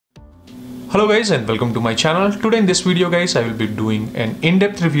Hello guys and welcome to my channel. Today in this video guys I will be doing an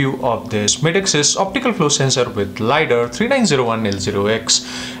in-depth review of this MATEKSYS Optical Flow Sensor with Lidar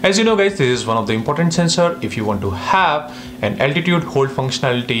 3901-L0X. As you know guys, this is one of the important sensor if you want to have an altitude hold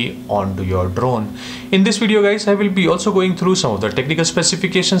functionality onto your drone. In this video guys I will be also going through some of the technical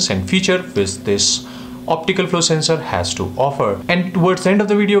specifications and feature which this optical flow sensor has to offer, and towards the end of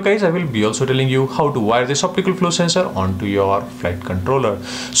the video guys I will be also telling you how to wire this optical flow sensor onto your flight controller.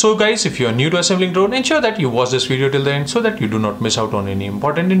 So guys, if you are new to assembling drone, ensure that you watch this video till the end so that you do not miss out on any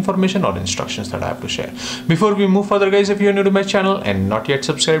important information or instructions that I have to share. Before we move further guys, if you are new to my channel and not yet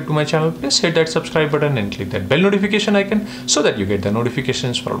subscribed to my channel, please hit that subscribe button and click that bell notification icon so that you get the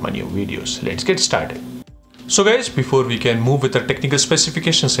notifications for all my new videos. Let's get started. So guys, before we can move with the technical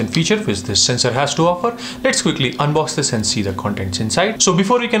specifications and feature which this sensor has to offer, let's quickly unbox this and see the contents inside. So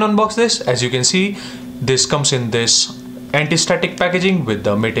before we can unbox this, as you can see, this comes in this anti-static packaging with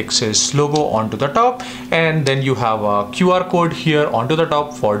the MATEKSYS logo onto the top, and then you have a QR code here onto the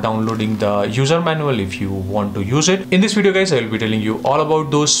top for downloading the user manual if you want to use it. In this video guys, I will be telling you all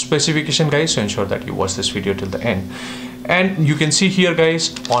about those specifications guys, so ensure that you watch this video till the end. And you can see here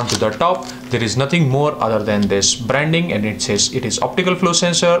guys, onto the top there is nothing more other than this branding, and it says it is optical flow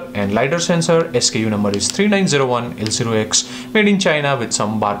sensor and lidar sensor. SKU number is 3901-L0X, made in China, with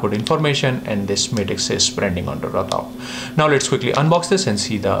some barcode information and this MATEKSYS branding onto the top. Now let's quickly unbox this and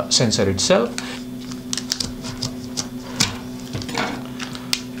see the sensor itself.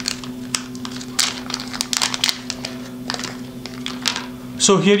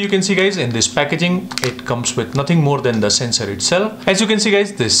 So here you can see guys, in this packaging it comes with nothing more than the sensor itself. As you can see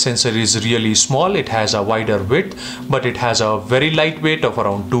guys, this sensor is really small. It has a wider width, but it has a very light weight of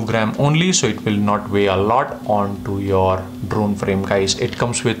around 2 gram only, so it will not weigh a lot onto your drone frame guys. It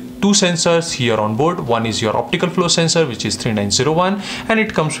comes with two sensors here on board. One is your optical flow sensor, which is 3901, and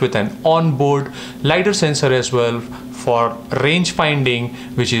it comes with an onboard lidar sensor as well for range finding,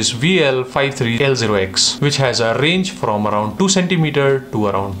 which is VL53L0X, which has a range from around 2 centimeter to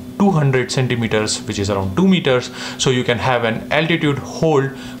around 200 centimeters, which is around 2 meters. So you can have an altitude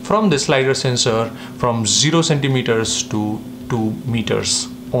hold from this lidar sensor from 0 centimeters to 2 meters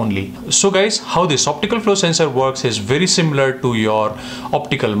only. So guys, how this optical flow sensor works is very similar to your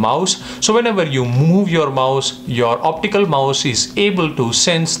optical mouse. So whenever you move your mouse, your optical mouse is able to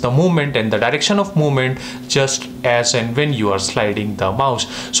sense the movement and the direction of movement just as and when you are sliding the mouse.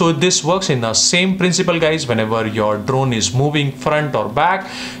 So this works in the same principle guys. Whenever your drone is moving front or back,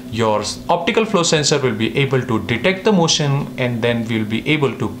 your optical flow sensor will be able to detect the motion, and then will be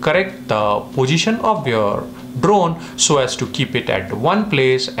able to correct the position of your drone so as to keep it at one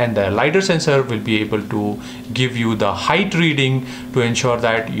place, and the lidar sensor will be able to give you the height reading to ensure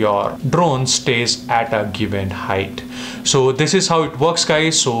that your drone stays at a given height. So this is how it works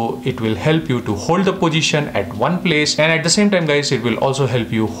guys. So it will help you to hold the position at one place, and at the same time guys, it will also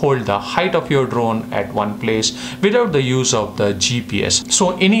help you hold the height of your drone at one place without the use of the GPS.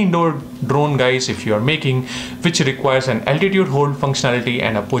 So any indoor drone guys, if you are making, which requires an altitude hold functionality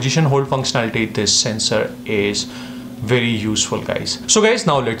and a position hold functionality, this sensor is very useful guys. So guys,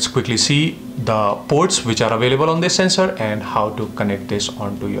 now let's quickly see the ports which are available on this sensor and how to connect this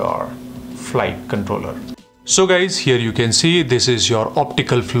onto your flight controller. So guys, here you can see this is your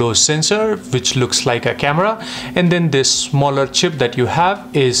optical flow sensor, which looks like a camera, and then this smaller chip that you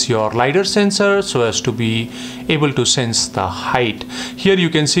have is your lidar sensor, so as to be able to sense the height. Here you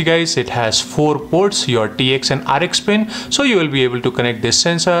can see guys, it has 4 ports, your TX and RX pin, so you will be able to connect this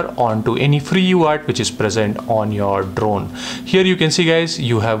sensor onto any free UART which is present on your drone. Here you can see guys,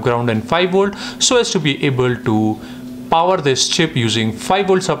 you have ground and 5 volt, so as to be able to power this chip using 5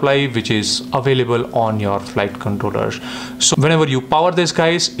 volt supply which is available on your flight controllers. So whenever you power this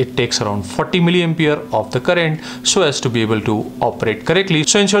guys, it takes around 40 milliampere of the current so as to be able to operate correctly.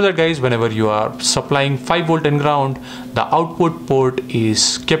 So ensure that guys, whenever you are supplying 5 volt and ground, the output port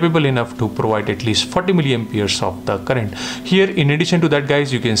is capable enough to provide at least 40 milliamperes of the current. Here in addition to that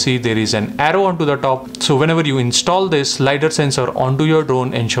guys, you can see there is an arrow onto the top. So whenever you install this lidar sensor onto your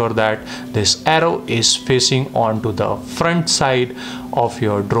drone, ensure that this arrow is facing onto the front side of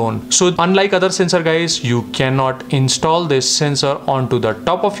your drone. So unlike other sensor guys, you cannot install this sensor onto the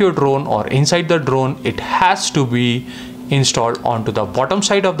top of your drone or inside the drone. It has to be installed onto the bottom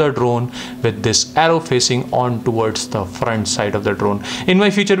side of the drone with this arrow facing on towards the front side of the drone. In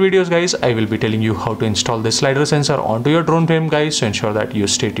my future videos guys, I will be telling you how to install this lidar sensor onto your drone frame guys, so ensure that you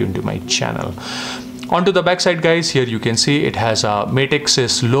stay tuned to my channel. Onto the back side guys, here you can see it has a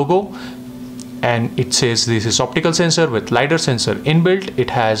MATEKSYS logo and it says this is optical sensor with LiDAR sensor inbuilt. It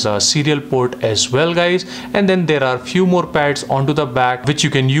has a serial port as well, guys, and then there are few more pads onto the back which you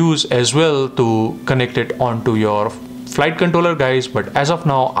can use as well to connect it onto your flight controller, guys. But as of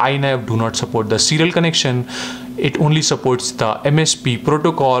now, iNav do not support the serial connection. It only supports the MSP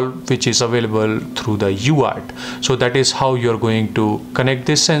protocol, which is available through the UART. So that is how you're going to connect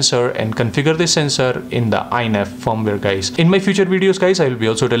this sensor and configure this sensor in the iNav firmware, guys. In my future videos, guys, I will be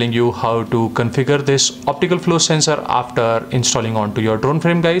also telling you how to configure this optical flow sensor after installing onto your drone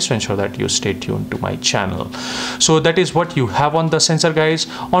frame, guys. So ensure that you stay tuned to my channel. So that is what you have on the sensor, guys.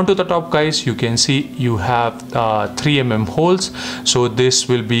 Onto the top, guys, you can see you have 3mm holes. So this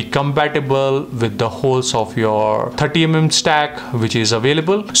will be compatible with the holes of your 30mm stack which is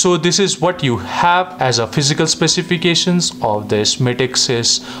available. So this is what you have as a physical specifications of this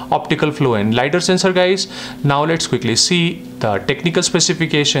MATEKSYS optical flow and LiDAR sensor, guys. Now let's quickly see the technical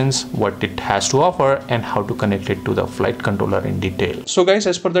specifications, what it has to offer, and how to connect it to the flight controller in detail. So guys,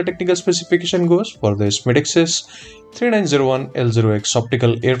 as per the technical specification goes for this MATEKSYS 3901-L0X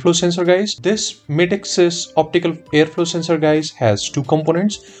Optical Airflow Sensor, guys, this MATEKSYS Optical Airflow Sensor, guys, has two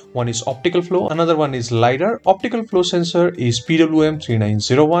components. One is optical flow, another one is LiDAR. Optical flow sensor is PWM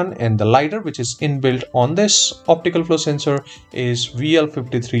 3901, and the LiDAR which is inbuilt on this optical flow sensor is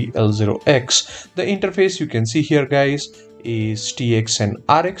VL53L0X. The interface you can see here, guys, is TX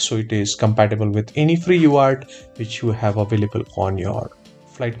and RX, so it is compatible with any free UART which you have available on your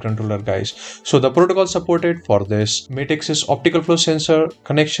flight controller, guys. So the protocol supported for this MATEKSYS optical flow sensor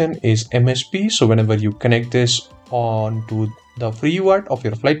connection is MSP. So whenever you connect this onto the free UART of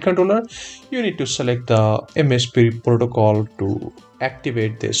your flight controller, you need to select the MSP protocol to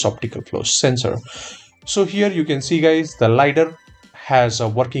activate this optical flow sensor. So here you can see, guys, the LiDAR has a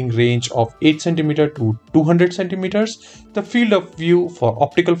working range of 8 cm to 200 cm. The field of view for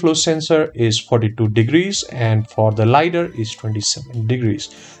optical flow sensor is 42 degrees and for the LiDAR is 27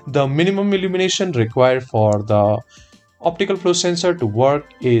 degrees. The minimum illumination required for the optical flow sensor to work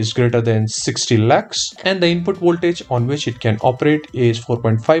is greater than 60 lux, and the input voltage on which it can operate is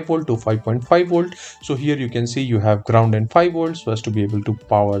 4.5 volt to 5.5 volt. So here you can see you have ground and 5 volts so as to be able to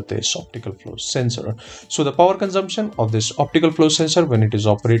power this optical flow sensor. So the power consumption of this optical flow sensor when it is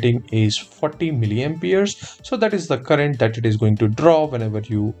operating is 40 milliamperes. So that is the current that it is going to draw whenever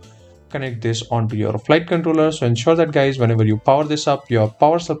you connect this onto your flight controller. So ensure that, guys, whenever you power this up, your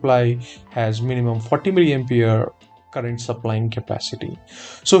power supply has minimum 40 milliampere current supplying capacity.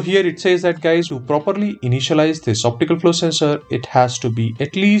 So here it says that, guys, to properly initialize this optical flow sensor, it has to be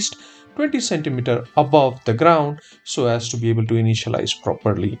at least 20 cm above the ground so as to be able to initialize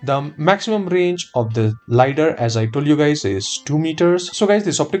properly. The maximum range of the LiDAR, as I told you guys, is 2 meters. So guys,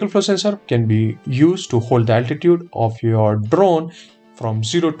 this optical flow sensor can be used to hold the altitude of your drone from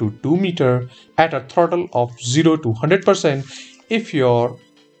 0 to 2 meter at a throttle of 0 to 100% if your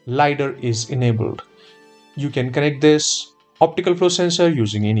LiDAR is enabled. You can connect this optical flow sensor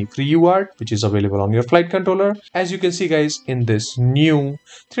using any free UART which is available on your flight controller. As you can see, guys, in this new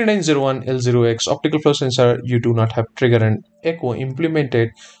 3901-L0X optical flow sensor, you do not have trigger and echo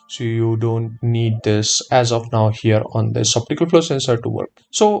implemented, so you don't need this as of now here on this optical flow sensor to work.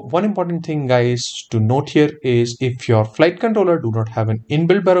 So one important thing, guys, to note here is if your flight controller do not have an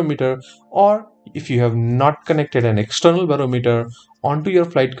inbuilt barometer, or if you have not connected an external barometer onto your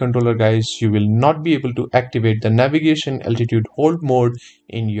flight controller, guys, you will not be able to activate the navigation altitude hold mode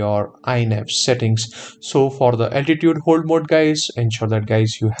in your iNav settings. So for the altitude hold mode, guys, ensure that,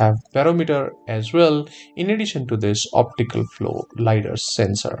 guys, you have barometer as well in addition to this optical flow LiDAR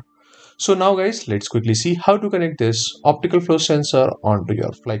sensor. So now, guys, let's quickly see how to connect this optical flow sensor onto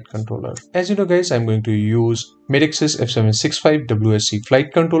your flight controller. As you know, guys, I'm going to use MATEKSYS F765 WSC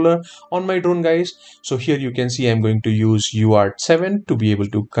flight controller on my drone, guys. So here you can see I'm going to use UART 7 to be able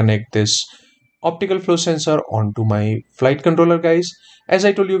to connect this optical flow sensor onto my flight controller, guys. As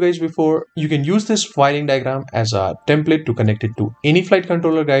I told you guys before, you can use this wiring diagram as a template to connect it to any flight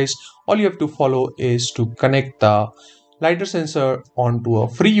controller, guys. All you have to follow is to connect the LiDAR sensor onto a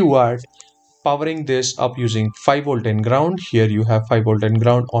free UART, powering this up using 5 volt and ground. Here you have 5 volt and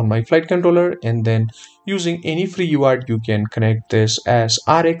ground on my flight controller, and then using any free UART you can connect this as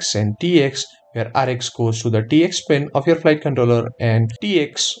RX and TX, where RX goes to the TX pin of your flight controller and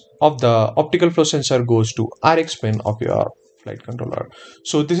TX of the optical flow sensor goes to RX pin of your flight controller.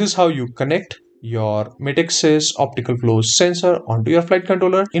 So this is how you connect your MATEKSYS Optical Flow Sensor onto your flight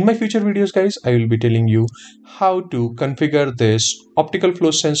controller. In my future videos guys, I will be telling you how to configure this optical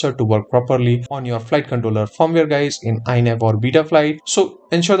flow sensor to work properly on your flight controller firmware guys in iNav or Betaflight. So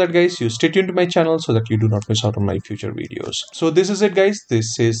ensure that guys you stay tuned to my channel so that you do not miss out on my future videos. So this is it guys.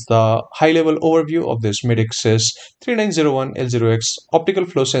 This is the high level overview of this MATEKSYS 3901-L0X Optical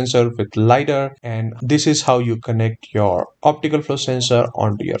Flow Sensor with Lidar, and this is how you connect your optical flow sensor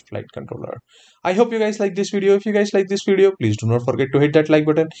onto your flight controller. I hope you guys like this video. If you guys like this video, please do not forget to hit that like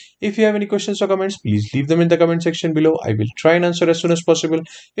button. If you have any questions or comments, please leave them in the comment section below. I will try and answer as soon as possible.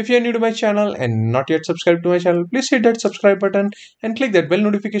 If you are new to my channel and not yet subscribed to my channel, please hit that subscribe button and click that bell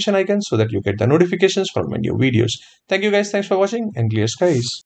notification icon so that you get the notifications from my new videos. Thank you guys. Thanks for watching and clear skies.